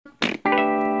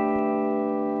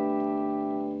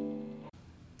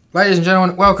Ladies and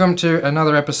gentlemen, welcome to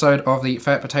another episode of the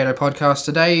Fat Potato Podcast.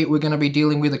 Today we're going to be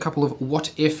dealing with a couple of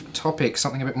what-if topics,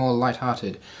 something a bit more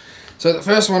lighthearted. So the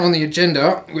first one on the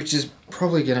agenda, which is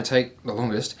probably going to take the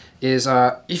longest, is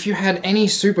if you had any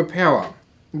superpower,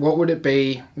 what would it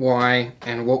be, why,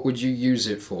 and what would you use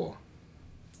it for?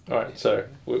 Alright, so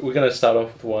we're going to start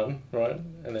off with one, right?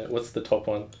 And then what's the top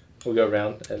one? We'll go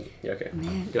around and... Yeah, okay.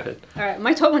 Go ahead. Alright,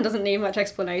 my top one doesn't need much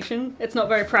explanation. It's not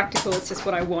very practical, it's just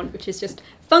what I want, which is just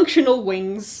functional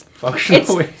wings.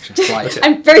 Functional wings. Flight.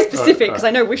 I'm very specific, because I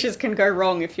know wishes can go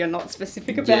wrong if you're not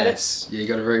specific about Yes, you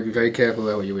got to be very careful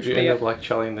there what you wish You for. end up like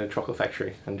Charlie in the chocolate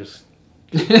factory and just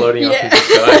floating up in the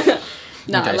sky.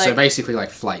 No, Okay, like, so basically like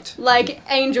flight. like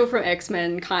Angel from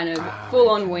X-Men, kind of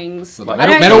full-on wings. Like I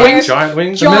don't metal care. wings? Giant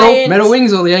wings? The Giant. metal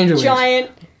wings or the angel wings?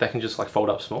 Giant. They can just like fold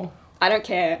up small. I don't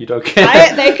care. You don't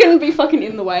care. They can be fucking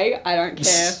in the way. I don't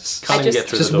care. Can't I even just- get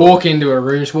through Just the door. walk into a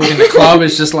room, just walk in the club,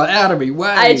 it's just like, out of me way.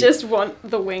 I just want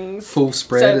the wings. Full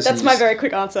spread. So as that's you my just- very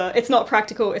quick answer. It's not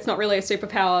practical. It's not really a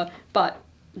superpower, but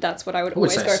that's what I would I would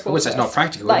always say, go for. I would say it's not first.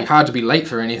 practical. Like, It'd be hard to be late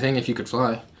for anything if you could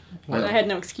fly. I had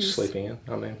no excuse. Sleeping in.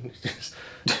 I mean, it's just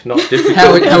not difficult.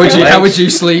 How would you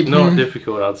sleep? Not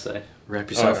difficult, I'd say.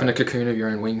 Wrap yourself in a Alright. cocoon of your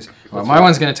own wings. Well, my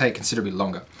one's going to take considerably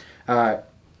longer.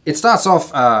 It starts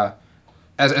off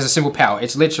as a simple power.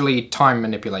 It's literally time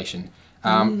manipulation.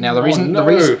 Now the reason no.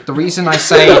 the reason I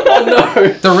say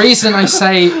the reason I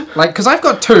say like because I've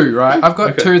got two, right? I've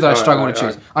got Okay. two that I Alright, struggle alright, to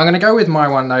choose. I'm going to go with my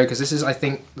one though because this is I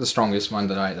think the strongest one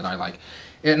that I like.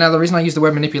 Now the reason I use the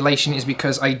word manipulation is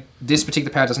because this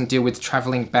particular power doesn't deal with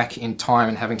traveling back in time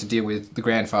and having to deal with the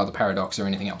grandfather paradox or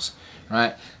anything else,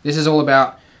 right? This is all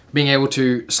about being able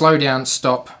to slow down,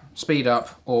 stop, speed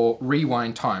up, or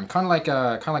rewind time, kind of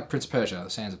like Prince of Persia, the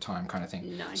Sands of Time kind of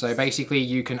thing. Nice. So basically,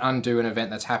 you can undo an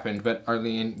event that's happened, but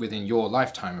only within your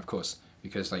lifetime, of course,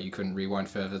 because like you couldn't rewind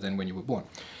further than when you were born.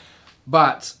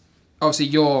 But obviously,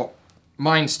 your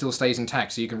mind still stays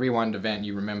intact, so you can rewind an event,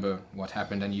 you remember what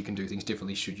happened, and you can do things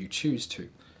differently should you choose to.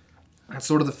 That's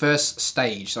sort of the first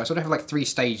stage. So I sort of have like 3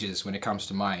 stages when it comes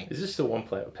to my... Is this still one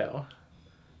player power?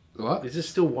 What? Is this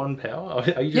still one power?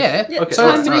 Are you just... Yeah. Okay. So,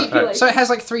 Time manipulation. so it has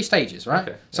like 3 stages, right?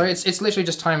 Okay. So it's literally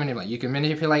just time manipulation. You can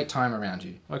manipulate time around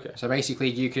you. Okay. So basically,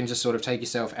 you can just sort of take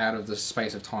yourself out of the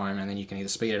space of time, and then you can either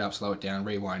speed it up, slow it down,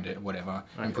 rewind it, whatever,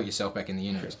 and put yourself back in the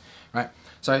universe, right?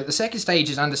 So the second stage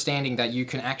is understanding that you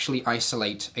can actually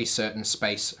isolate a certain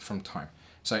space from time.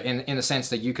 So in the sense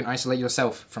that you can isolate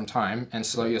yourself from time and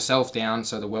slow yourself down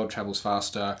so the world travels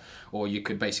faster, or you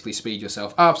could basically speed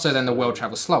yourself up so then the world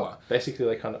travels slower. Basically,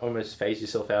 like kind of almost phase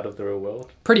yourself out of the real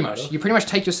world. Pretty much. You pretty much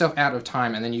take yourself out of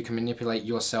time and then you can manipulate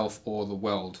yourself or the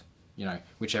world, you know,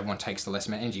 whichever one takes the less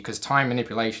amount of energy. Because time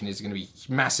manipulation is going to be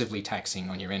massively taxing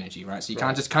on your energy, right? So you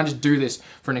can't just do this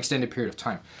for an extended period of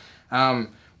time.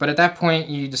 But at that point,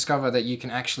 you discover that you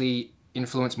can actually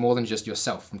influence more than just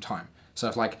yourself from time. So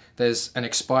if like there's an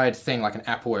expired thing like an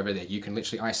apple over there, you can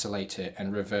literally isolate it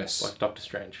and reverse. Like Doctor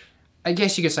Strange. I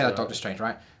guess you could say like Doctor Strange,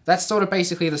 right? That's sort of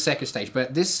basically the second stage.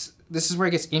 But this is where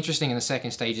it gets interesting in the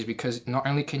second stage is because not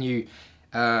only can you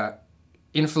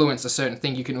influence a certain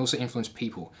thing, you can also influence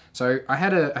people. So I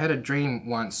had a dream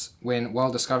once when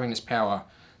while discovering this power,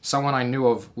 someone I knew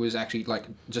of was actually like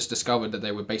just discovered that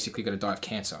they were basically going to die of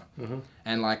cancer. Mm-hmm.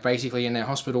 And like basically in their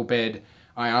hospital bed,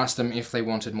 I asked them if they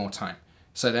wanted more time.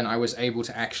 So then I was able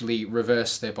to actually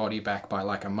reverse their body back by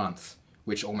like a month,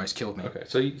 which almost killed me. Okay,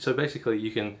 so basically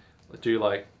you can do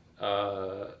like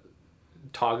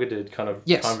targeted kind of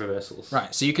Yes. time reversals.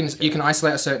 Right, so you can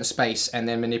isolate a certain space and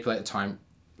then manipulate the time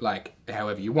like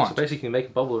however you So want. basically make a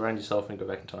bubble around yourself and go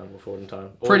back in time or forward in time.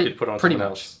 Or Pretty- you could put on pretty someone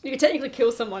much. else. You could technically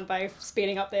kill someone by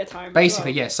speeding up their time. as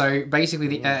Basically, well. yeah. So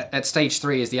basically, at stage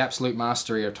 3 is the absolute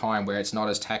mastery of time, where it's not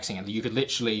as taxing, and you could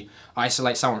literally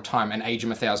isolate someone of time and age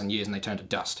them 1,000 years, and they turn to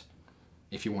dust,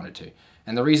 if you wanted to.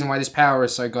 And the reason why this power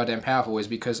is so goddamn powerful is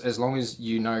because as long as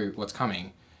you know what's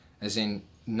coming, as in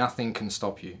nothing can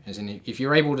stop you. As in, if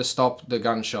you're able to stop the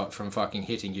gunshot from fucking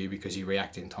hitting you because you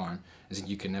react in time, as in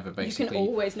you can never basically... You can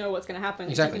always know what's going to happen.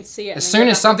 Exactly. You can see it. As and then soon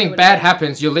go as back and something do it bad again.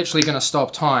 happens, you're literally going to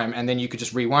stop time, and then you could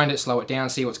just rewind it, slow it down,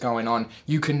 see what's going on.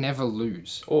 You can never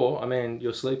lose. Or, I mean,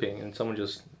 you're sleeping and someone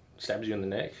just stabs you in the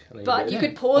neck. And then But you you're Yeah.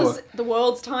 could pause Or- the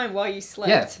world's time while you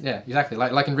slept. Yeah, exactly.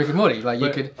 Like in Rick and Morty, like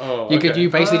But- you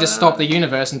basically just stop the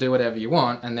universe and do whatever you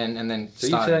want, and then So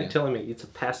start you're again. telling me it's a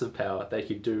passive power they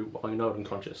could do while you're not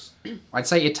unconscious. I'd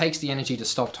say it takes the energy to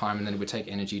stop time, and then it would take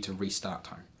energy to restart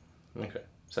time. Okay.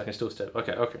 So I can still step.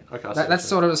 Okay. I see That's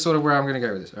what sort of where I'm going to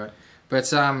go with this, all right? But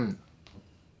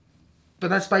But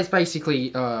that's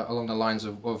basically along the lines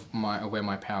of where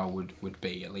my power would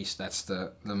be. At least that's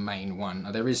the main one.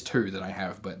 There is two that I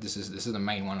have, but this is the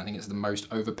main one. I think it's the most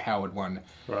overpowered one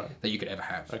that you could ever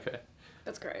have. Okay.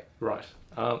 That's great. Right.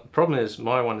 Problem is,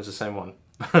 my one is the same one.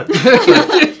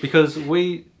 Because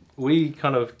we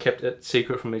kind of kept it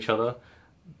secret from each other.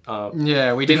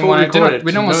 Yeah, we didn't want to.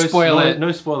 We don't want to spoil it.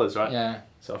 No spoilers, right? Yeah.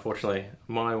 So unfortunately,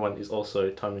 my one is also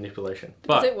time manipulation. Does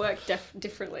But it work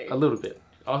differently? a little bit.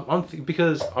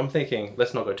 Because I'm thinking,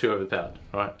 let's not go too overpowered,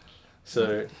 right?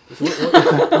 So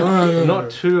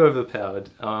not too overpowered,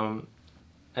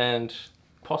 and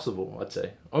possible, I'd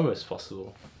say, almost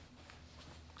possible.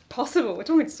 Possible. We're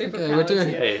talking superpowers we're doing-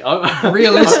 here. Hey, I'm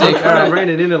Realistic. I'm trying to rein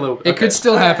it in a little. It could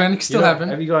still happen. It could still happen.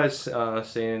 Have you guys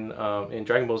seen in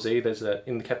Dragon Ball Z? There's that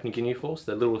in the Captain Ginyu Force,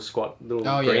 the little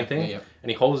green thing,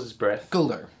 and he holds his breath.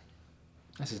 Guldo.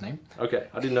 That's his name. Okay,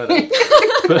 I didn't know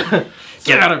that.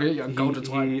 Get out of here, you golden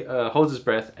He holds his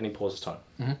breath and he pauses time.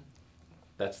 Mhm.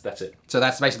 That's it. So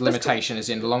that's basically That's limitation. Is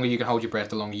in the longer you can hold your breath,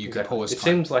 the longer you can pause. It time.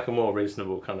 seems like a more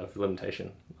reasonable kind of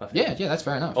limitation. I think. Yeah, that's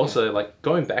fair enough. Also, like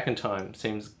going back in time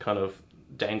seems kind of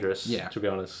dangerous. Yeah. To be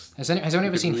honest. Has anyone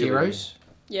ever seen really- Heroes?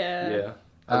 Yeah. Yeah.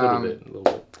 A little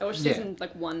bit. I watched Yeah. season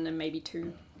like 1 and maybe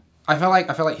 2. I felt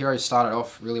like Heroes started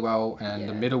off really well, and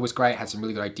the Yeah. middle was great, had some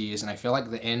really good ideas, and I feel like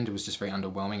the end was just very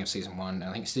underwhelming of season 1. And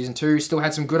I think season 2 still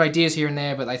had some good ideas here and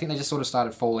there, but I think they just sort of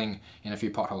started falling in a few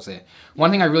potholes there.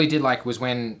 One thing I really did like was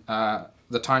when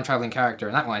the time traveling character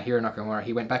in that one, Hiro Nakamura,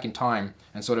 he went back in time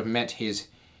and sort of met his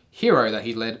hero that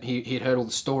he'd heard all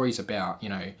the stories about. You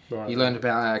know, Right. he learned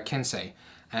about Kensei,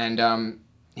 and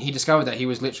he discovered that he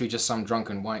was literally just some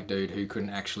drunken white dude who couldn't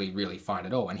actually really fight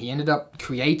at all, and he ended up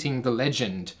creating the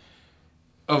legend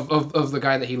of the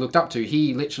guy that he looked up to.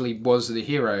 He literally was the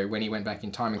hero when he went back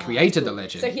in time and created the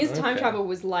legend. So his time Okay. travel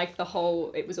was like the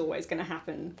whole "it was always going to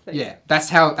happen" thing. Yeah, that's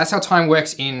how time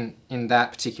works in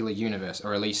that particular universe,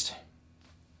 or at least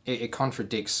it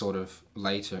contradicts sort of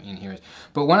later in Heroes.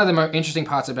 But one of the most interesting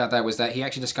parts about that was that he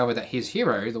actually discovered that his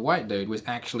hero, the white dude, was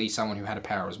actually someone who had a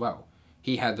power as well.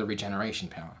 He had the regeneration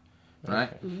power, right?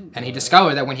 Okay. And he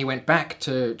discovered that when he went back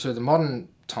to the modern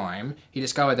time, he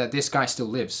discovered that this guy still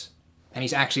lives. And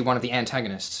he's actually one of the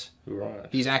antagonists. Right.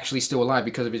 He's actually still alive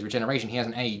because of his regeneration. He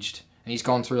hasn't aged. And he's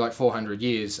gone through like 400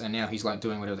 years, and now he's like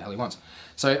doing whatever the hell he wants.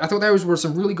 So I thought those were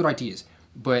some really good ideas.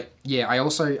 But yeah, I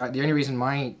also, the only reason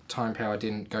my time power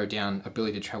didn't go down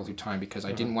ability to travel through time, because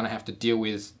I didn't want to have to deal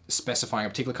with specifying a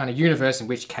particular kind of universe in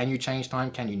which can you change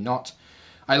time, can you not.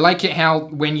 I like it how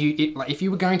when if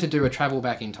you were going to do a travel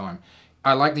back in time,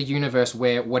 I like the universe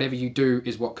where whatever you do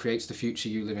is what creates the future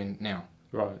you live in now.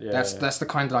 Right. Yeah. That's the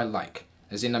kind that I like.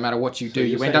 As in, no matter what you So do,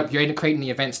 you're you end up creating the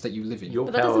events that you live in. Your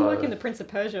But that doesn't power- work in the Prince of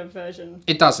Persia version.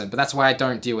 It doesn't, but that's why I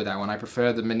don't deal with that one. I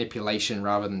prefer the manipulation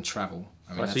rather than travel.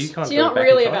 I mean, Right, so you can't So you're go not back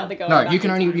really in time? about the going no, back you can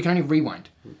in only time. rewind.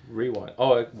 Rewind.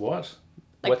 Oh, what?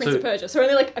 Like What, Prince so of Persia. So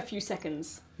only like a few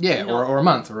seconds. Yeah, No. or a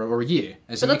month or a year.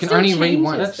 As in, But you can that only still changes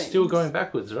rewind. That's still things. going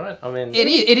backwards, right? I mean,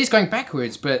 It is going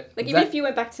backwards, but Like even if you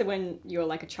went back to when you were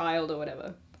like a child or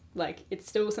whatever, like it's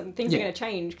still some things are Yeah. going to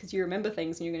change because you remember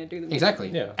things and you're going to do them. exactly.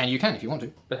 Yeah. And you can if you want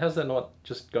to. but how's that not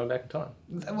just going back in time?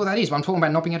 Well, that is. But I'm talking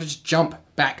about not being able to just jump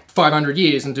back 500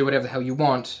 years and do whatever the hell you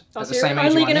want Oh, at so the you're same age you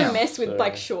only are going to now. mess with So-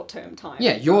 like short-term time.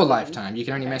 Yeah, your rather than- lifetime. You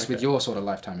can only mess with Okay. your sort of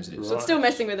lifetime as it is. So it's still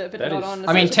messing with it, but That not is- on.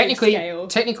 I mean, such a big scale.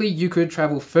 technically, you could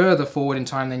travel further forward in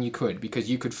time than you could, because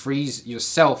you could freeze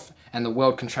yourself, and the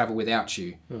world can travel without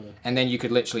you, and then you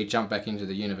could literally jump back into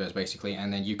the universe, basically,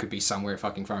 and then you could be somewhere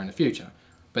fucking far in the future.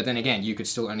 But then again, you could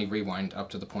still only rewind up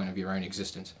to the point of your own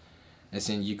existence, as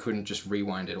in you couldn't just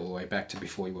rewind it all the way back to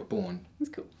before you were born.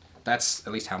 That's cool. That's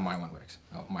at least how my one works.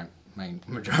 Oh, my main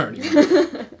majority.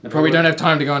 I probably don't have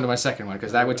time to go into my second one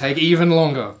because that would take even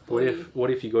longer. What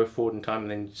if you go forward in time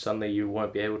and then suddenly you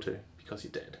won't be able to because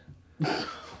you're dead?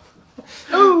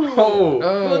 Oh. Oh.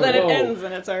 Well, then it whoa. ends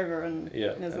and it's over, and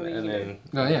Yeah, there's and nothing you can do. then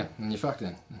Oh yeah, and you're fucked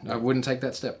then. I wouldn't take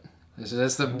that step. That's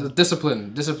the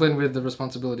discipline with the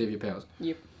responsibility of your powers.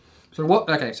 Yep. So what?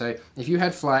 Okay, so if you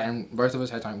had flight and both of us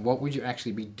had time, what would you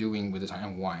actually be doing with the time,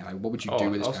 and why? Like, what would you do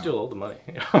with this I'll power? steal all the money.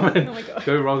 I mean, Oh my God.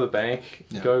 Go rob the bank,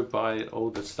 Yeah. go buy all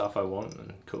the stuff I want,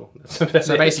 and cool. That's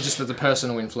So basically, just the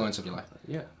personal influence of your life,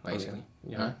 yeah, basically.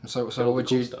 Yeah. Right? So Get what all the would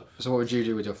cool you? stuff. So what would you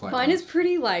do with your flight? Mine is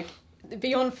pretty like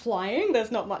beyond flying.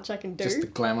 There's not much I can do. just the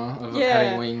glamour of Yeah,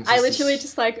 having wings. I It's literally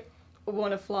just like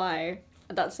want to fly.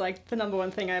 That's like the number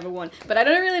one thing I ever want. But I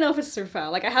don't really know if it's a superpower.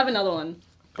 Like I have another one.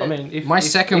 I mean, if My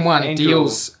second one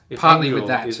deals if partly Angel with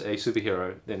that. is a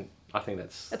superhero, then I think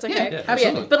that's That's okay. Yeah,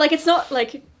 absolutely. But like it's not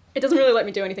like it doesn't really let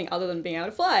me do anything other than being able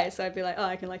to fly. So I'd be like, oh,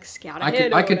 I can like scout I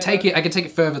ahead. could take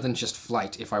it further than just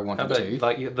flight if I How wanted about, to.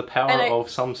 like the power And of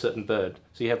some certain bird,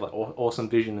 so you have like awesome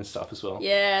vision and stuff as well.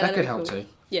 Yeah, That that'd could be help cool. too.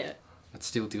 Yeah. That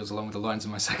still deals along with the lines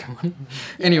of my second one.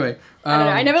 Anyway, I don't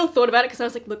know. I never thought about it because I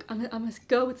was like, look, I'm a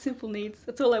girl with simple needs.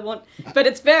 That's all I want. But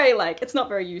it's very like, it's not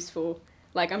very useful.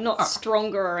 Like, I'm not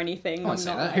stronger or anything. I won't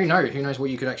say that. Who knows? Who knows what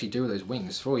you could actually do with those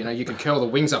wings? For all you know, you could curl the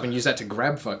wings up and use that to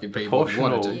grab fucking people if you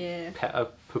wanted to. Yeah.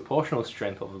 Proportional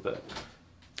strength of a bird.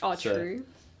 Oh, So- true.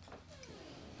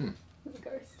 Hmm.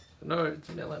 Ghost. No, it's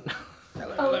Melon.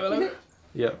 Oh, is it?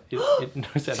 Yeah, it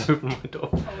knows how to open my door.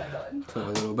 Oh my god.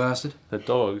 Clever little bastard. The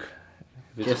dog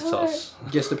visits Yes. us.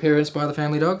 Guest appearance by the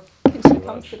family dog. Can she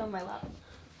come sit on my lap?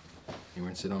 You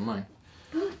won't sit on mine.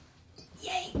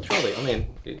 Yay! Surely, I mean,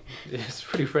 it's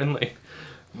pretty friendly.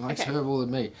 Likes Okay. her more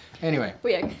than me. Anyway,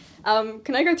 Well, yeah.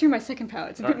 Can I go through my second power?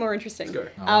 It's a bit Alright, more interesting. let's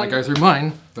go. I want to go through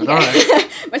mine, but alright.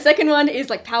 My second one is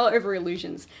like power over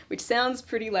illusions, which sounds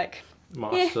pretty like.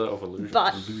 Master of illusion.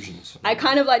 But Illusions. I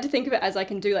kind of like to think of it as I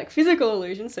can do like physical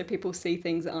illusions, so people see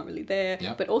things that aren't really there,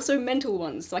 Yep. but also mental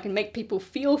ones, so I can make people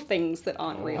feel things that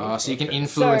aren't real. Oh, so you can Okay.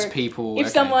 influence So, people. If okay.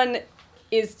 someone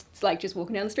is like just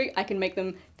walking down the street, I can make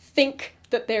them think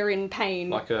that they're in pain.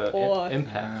 Like a or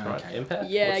empath, right? okay. Empath?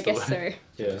 yeah, I What's the guess word?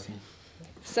 so. Yeah.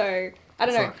 So I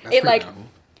don't know. Fuck, that's It pretty like powerful.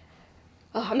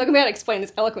 I'm not gonna be able to explain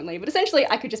this eloquently, but essentially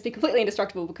I could just be completely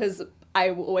indestructible because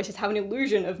I will always just have an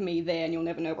illusion of me there, and you'll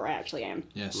never know where I actually am.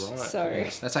 Yes. Right. So.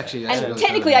 Yes, that's actually. And really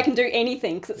technically, clever. I can do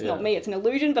anything because it's not Yeah. me. It's an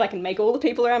illusion, but I can make all the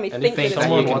people around me And think if that it's that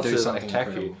someone you can wants do to something attack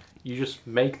incredible. you just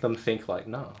make them think like,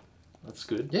 nah, that's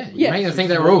good. Yeah, you Yeah. make them think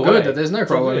Just they were all walk good, away. that there's no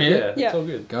It's all problem good, here. Yeah, Yeah. it's all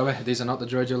good. Go ahead, these are not the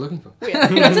droids you're looking for.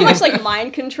 weird. Not so much like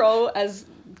mind control as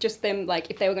just them.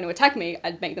 Like if they were going to attack me,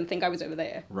 I'd make them think I was over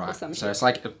there. Or Right, some so shit. it's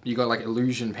like you got like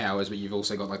illusion powers, but you've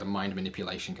also got like the mind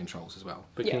manipulation controls as well.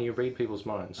 But Yeah. can you read people's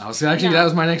minds? I was actually No. that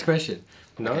was my next question.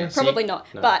 No? Okay, so Probably not.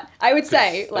 No. But I would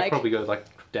say They like. probably go like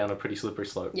down a pretty slippery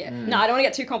slope. Yeah. Mm. No, I don't want to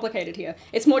get too complicated here.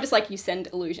 It's more just like you send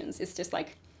illusions. It's just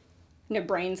like,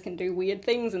 brains can do weird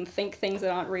things and think things that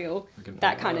aren't real.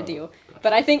 That kind of deal.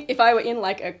 But I think if I were in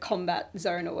like a combat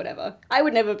zone or whatever, I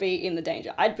would never be in the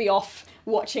danger. I'd be off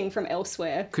watching from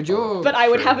elsewhere. Could your But I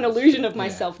would True. have an illusion of Yeah.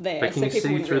 myself there, But can so you people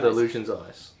see wouldn't through the realize. illusion's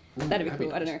eyes? That'd be that'd be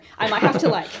cool. I don't nice. know. I might have to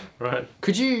like. Right.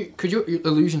 could your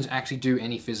illusions actually do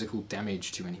any physical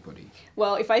damage to anybody?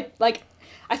 Well, if I like,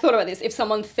 I thought about this. If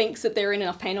someone thinks that they're in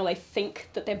enough pain, or they think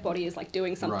that their body is like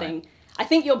doing something, I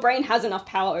think your brain has enough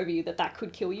power over you that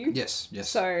could kill you. Yes, yes.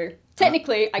 So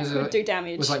technically, I Is could it- do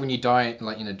damage. It was like when you die,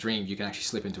 like in a dream, you can actually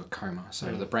slip into a coma. So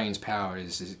Mm. the brain's power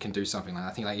is it can do something like that.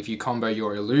 I think like if you combo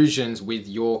your illusions with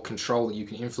your control that you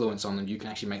can influence on them, you can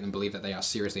actually make them believe that they are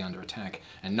seriously under attack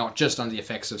and not just under the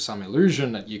effects of some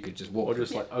illusion that you could just walk. Or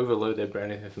just like overload their brain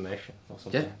with information or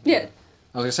something. Yeah. yeah.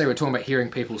 I was gonna say we're talking about hearing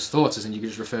people's thoughts, and you can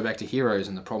just refer back to Heroes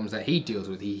and the problems that he deals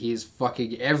with. He hears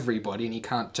fucking everybody, and he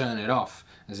can't turn it off.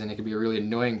 As in, it could be a really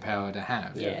annoying power to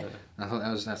have. Yeah. I thought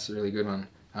that's a really good one.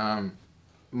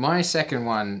 My second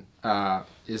one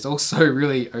is also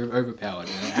really overpowered.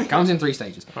 It comes in 3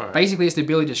 stages. Alright. Basically, it's the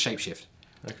ability to shapeshift.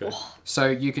 Okay. So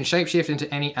you can shapeshift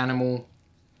into any animal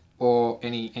or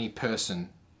any person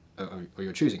or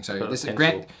you're choosing. So Got a this is pencil.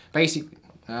 grant basically.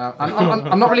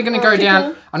 I'm not really going to go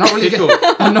down. I'm not really. Pickle.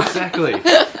 I'm not. Exactly.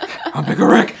 I'm Pickle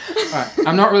Rick. Alright,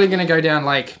 I'm not really going to go down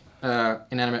like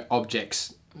inanimate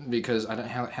objects because I don't.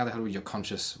 How the hell would your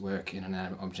conscious work in an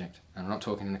inanimate object? And I'm not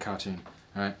talking in a cartoon.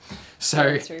 Alright, so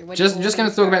That's true. When just you going to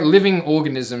organise talk about your- living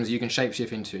organisms you can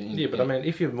shapeshift into. Yeah, but I mean,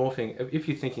 if you're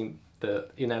thinking the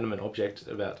inanimate object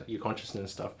about your consciousness and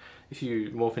stuff, if you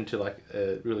morph into like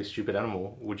a really stupid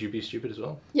animal, would you be stupid as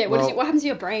well? Yeah. Well, What happens to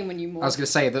your brain when you morph? I was going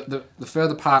to say that the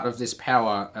further part of this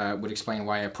power would explain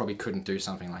why I probably couldn't do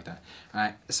something like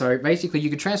that. So basically, you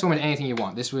could transform into anything you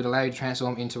want. This would allow you to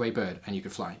transform into a bird, and you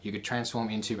could fly. You could transform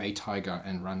into a tiger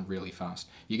and run really fast.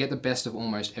 You get the best of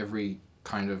almost every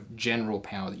kind of general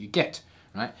power that you get,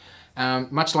 right?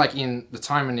 Much like in the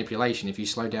time manipulation, if you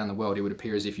slow down the world, it would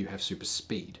appear as if you have super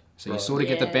speed. So you Right. sort of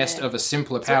get the best Yeah. of a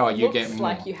simpler So power. it You looks get more.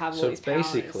 like you have all So these powers.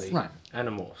 basically, Right.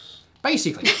 animals.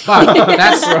 Basically, but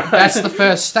that's the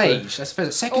first stage. That's the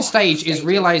first. Second Oh, stage is stages.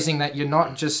 realizing that you're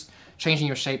not just changing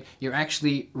your shape. You're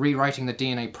actually rewriting the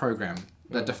DNA program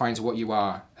that defines what you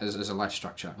are as a life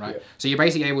structure, right? Yeah. So you're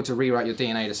basically able to rewrite your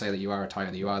DNA to say that you are a tiger,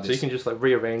 that you are this. So you can just like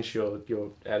rearrange your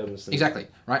atoms. And Exactly,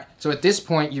 right? So at this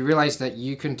point, you realize that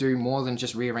you can do more than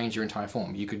just rearrange your entire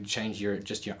form. You could change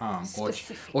just your arm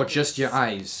or just your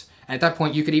eyes. And at that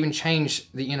point, you could even change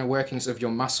the inner workings of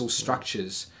your muscle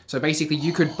structures. So basically,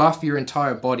 you could buff your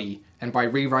entire body and by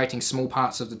rewriting small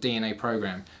parts of the DNA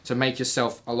program to make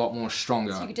yourself a lot more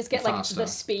stronger. So you could just get like faster. the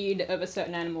speed of a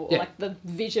certain animal, or Yeah. like the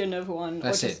vision of one,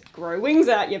 That's or just grow wings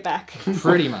out your back.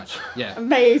 Pretty much, yeah.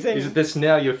 Amazing. Is this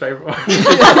now your favorite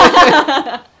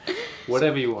one?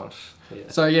 Whatever you want. Yeah.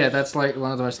 So yeah, that's like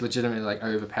one of the most legitimate, like,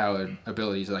 overpowered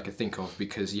abilities that I could think of,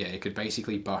 because yeah, it could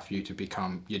basically buff you to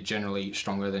become your generally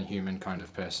stronger than human kind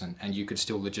of person, and you could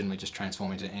still legitimately just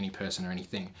transform into any person or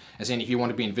anything. As in, if you want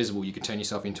to be invisible, you could turn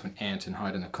yourself into an ant and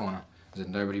hide in a corner, as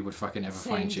in nobody would fucking ever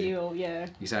Same find you. deal, yeah.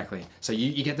 Exactly. So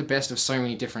you get the best of so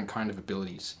many different kind of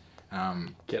abilities.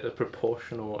 Get a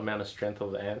proportional amount of strength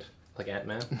of the ant, like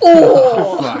Ant-Man.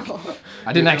 Oh! Fuck.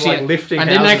 I didn't actually. Like lifting I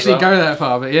didn't houses actually up. go that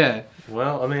far, but yeah.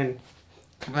 Well, I mean,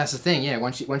 That's the thing, yeah.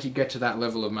 Once you get to that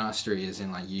level of mastery, as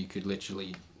in, like, you could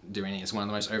literally do anything. It's one of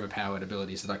the most overpowered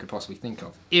abilities that I could possibly think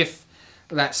of. If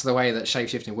that's the way that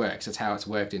shapeshifting works, it's how it's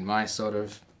worked in my sort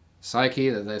of psyche.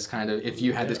 That there's kind of, if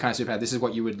you had this kind of superpower, this is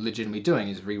what you would legitimately doing,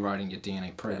 is rewriting your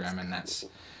DNA program, and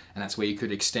that's where you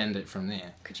could extend it from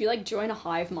there. Could you like join a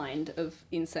hive mind of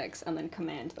insects and then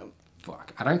command them?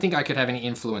 Fuck. I don't think I could have any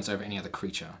influence over any other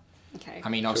creature. Okay. I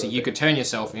mean, obviously, Sure you thing. could turn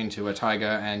yourself into a tiger,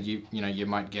 and you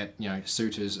might get,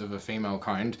 suitors of a female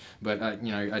kind, but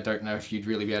I don't know if you'd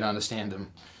really be able to understand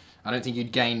them. I don't think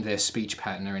you'd gain their speech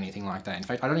pattern or anything like that. In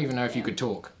fact, I don't even know if you could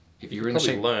talk. If you were in the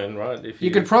probably shape, learn, right? If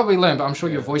you could probably learn, but I'm sure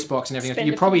your Yeah. voice box and everything. Spend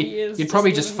You'd a probably few years you'd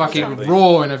probably just just learning fucking something.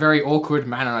 roar in a very awkward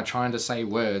manner, trying to say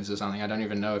words or something. I don't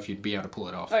even know if you'd be able to pull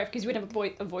it off. Oh, because you would have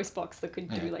a voice box that could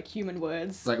do Yeah. like human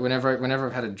words. Like whenever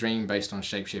I've had a dream based on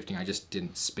shapeshifting, I just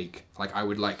didn't speak. Like I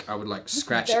would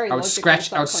scratch. very I would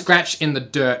logical scratch in the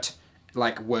dirt,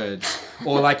 like words,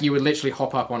 or like you would literally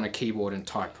hop up on a keyboard and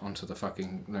type onto the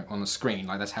fucking on the screen.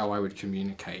 Like that's how I would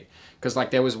communicate. Because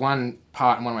like there was one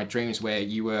part in one of my dreams where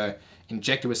you were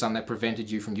injected with something that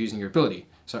prevented you from using your ability.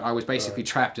 So I was basically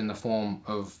trapped in the form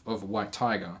of a white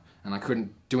tiger, and I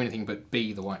couldn't do anything but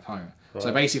be the white tiger. So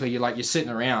Right. basically, you're sitting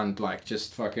around like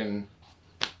just fucking,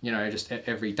 just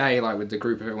every day, like with the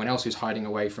group of everyone else who's hiding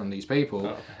away from these people.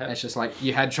 Oh, And it's just like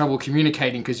you had trouble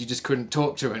communicating because you just couldn't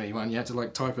talk to anyone. You had to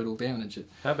like type it all down and shit.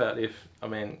 How about if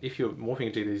you're morphing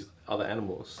into these other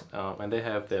animals, and they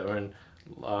have their own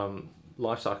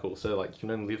life cycle, so like you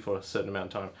can only live for a certain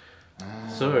amount of time.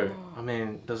 So,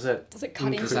 does that... Does it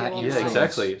cut into that your Yeah, influence?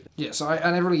 exactly. Yeah, so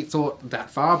I never really thought that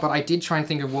far, but I did try and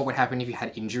think of what would happen if you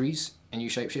had injuries and you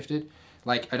shapeshifted.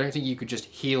 Like, I don't think you could just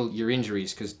heal your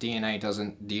injuries because DNA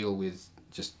doesn't deal with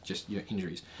just your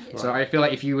injuries. Yeah. So I feel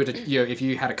like if you were to, if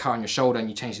you had a cut on your shoulder and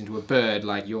you changed into a bird,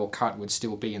 like your cut would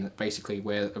still be in basically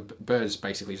where a bird's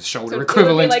basically the shoulder So it would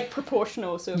equivalent. be like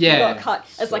proportional. So if Yeah. you got cut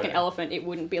as like an So- elephant, it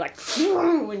wouldn't be like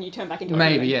when you turn back into a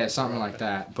Maybe, human. yeah, something like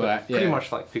that. But yeah. Pretty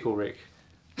much like Pickle Rick.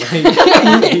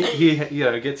 he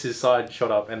gets his side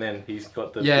shot up, and then he's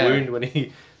got the Yeah. wound when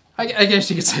he... I guess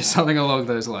you could say something along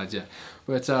those lines, yeah.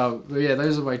 But yeah,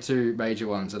 those are my two major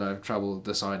ones that I have trouble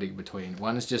deciding between.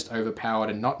 One is just overpowered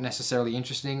and not necessarily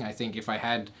interesting. I think if I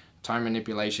had time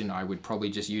manipulation, I would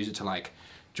probably just use it to like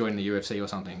join the UFC or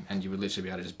something, and you would literally be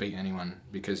able to just beat anyone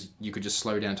because you could just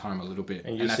slow down time a little bit.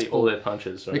 And you that's see all their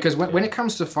punches, right? Because when it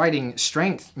comes to fighting,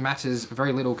 strength matters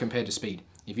very little compared to speed.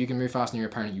 If you can move faster than your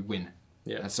opponent, you win.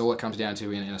 Yeah. That's all it comes down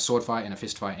to in a sword fight, in a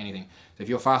fist fight, anything. So if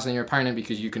you're faster than your opponent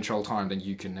because you control time, then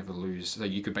you can never lose. So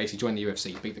you could basically join the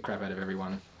UFC, beat the crap out of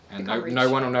everyone, and Become no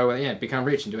rich. one will know. Yeah, become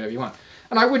rich and do whatever you want.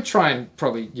 And I would try and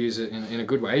probably use it in a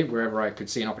good way, wherever I could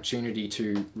see an opportunity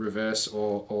to reverse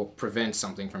or prevent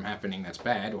something from happening that's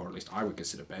bad, or at least I would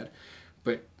consider bad.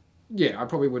 But yeah, I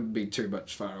probably wouldn't be too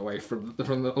much far away from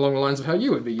along the lines of how you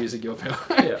would be using your power.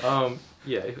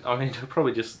 I'd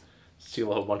probably just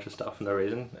steal a whole bunch of stuff for no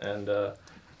reason, and I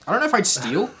don't know if I'd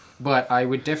steal, but I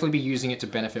would definitely be using it to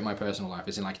benefit my personal life.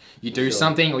 As in, like, you do Sure.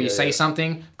 something or you Yeah, say yeah.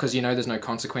 something because you know there's no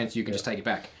consequence, you can Yeah. just take it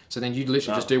back. So then you'd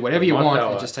literally No, just do whatever you my want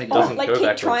power and just take it Oh, back. doesn't like go keep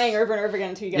backwards. trying over and over again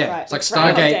until you get Yeah, it right. it's like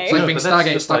Groundhog Stargate. Day. It's like being but that's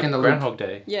Stargate just stuck like in the loop. Groundhog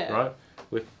Day, Yeah. right?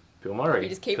 With Bill Murray. You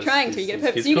just keep 'cause trying till you get it he's-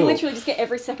 perfect. So he's you can cool. literally just get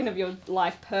every second of your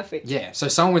life perfect. Yeah, so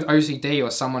someone with OCD or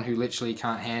someone who literally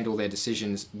can't handle their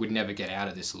decisions would never get out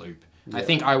of this loop. I Yeah.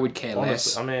 think I would care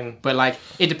less. Honestly, But like,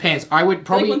 it depends. I would Like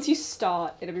probably once you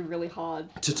start, it'll be really hard.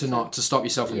 to stop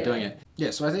yourself from Yeah. doing it. Yeah,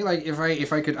 so I think like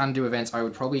if I could undo events, I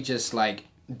would probably just like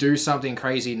do something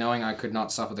crazy knowing I could not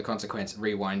suffer the consequence,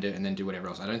 rewind it, and then do whatever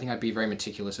else. I don't think I'd be very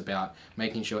meticulous about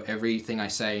making sure everything I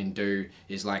say and do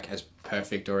is like as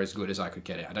perfect or as good as I could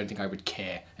get it. I don't think I would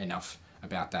care enough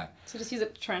about that. So just use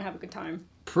it to try and have a good time.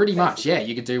 Pretty much, yeah.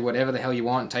 You could do whatever the hell you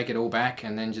want, take it all back,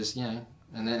 and then just, and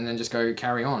then just go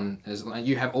carry on. As like,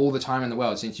 you have all the time in the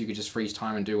world since you could just freeze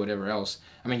time and do whatever else.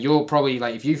 I mean, you're probably,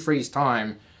 like, if you freeze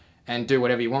time and do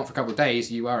whatever you want for a couple of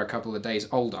days, you are a couple of days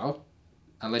older.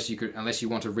 unless you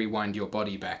want to rewind your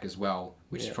body back as well,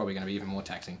 which is probably going to be even more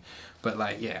taxing. But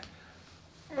like, yeah.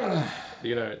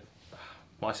 You know,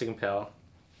 my second power.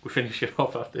 We'll finish it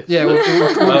off after this. Yeah,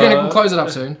 we'll close it up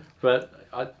soon. But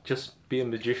I'd just be a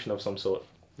magician of some sort.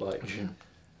 Like,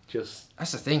 just...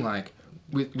 That's the thing, like,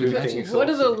 with Do magic. things. What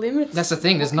are the limits? That's the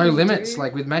thing, there's no limits.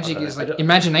 Like, with magic, Okay, is I like, don't-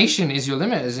 imagination is your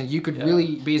limit, and you could Yeah.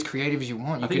 really be as creative as you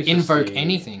want. You I think could it's just invoke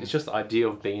anything. It's just the idea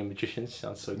of being a magician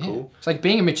sounds so Yeah. cool. It's like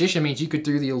being a magician means you could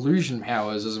do the illusion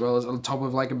powers as well as on top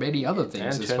of like many other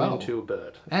things And as turn well. into a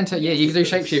bird. And you can do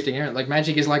shapeshifting. Yeah? Like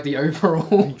magic is like the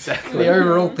overall, Exactly. the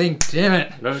overall thing. Damn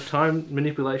it, No time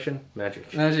manipulation,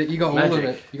 magic. magic! You got all of Magic.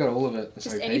 it. You got all of it. That's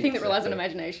Just OP. anything that relies on exactly.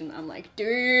 imagination. I'm like,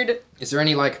 dude. Is there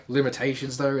any like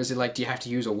limitations though? Is it like do you have to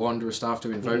use a wand or a staff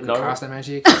to invoke No. or cast that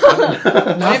magic?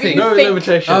 Whatever Nothing. you No think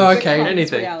limitations. Oh, okay. becomes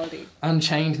Anything. reality.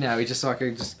 Unchained now. He just like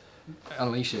just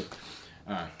unleash it.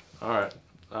 Alright.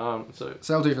 So So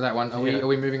that'll do for that one. Are Yeah.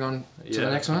 we moving on to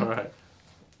the next one? Alright.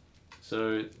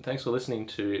 So thanks for listening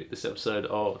to this episode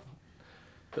of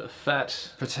the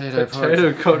Fat Potato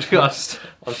Podcast.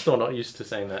 I'm still not used to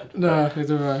saying that. No,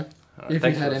 it's alright. Alright, If you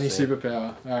thanks had for any listening.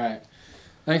 superpower. Alright.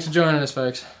 Thanks for joining us,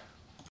 folks.